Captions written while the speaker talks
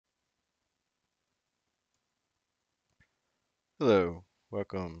Hello,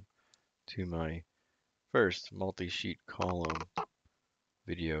 welcome to my first multi-sheet column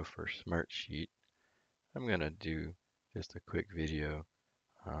video for Smartsheet. I'm going to do just a quick video.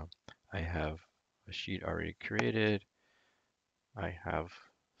 Uh, I have a sheet already created. I have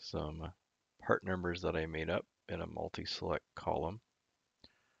some part numbers that I made up in a multi-select column.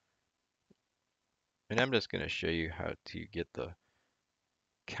 And I'm just going to show you how to get the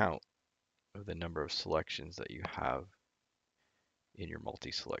count of the number of selections that you have in your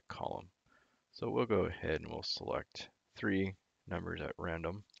multi-select column. So we'll go ahead and we'll select 3 numbers at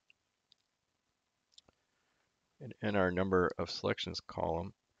random. And in our number of selections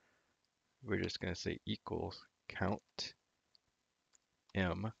column, we're just going to say equals count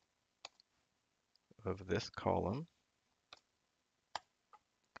M of this column.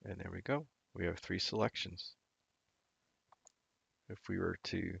 And there we go. We have 3 selections. If we were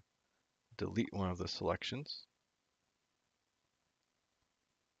to delete one of the selections,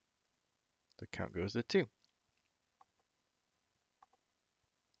 the count goes to 2.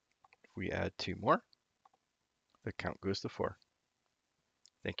 If we add 2 more, the count goes to 4.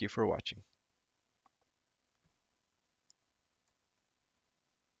 Thank you for watching.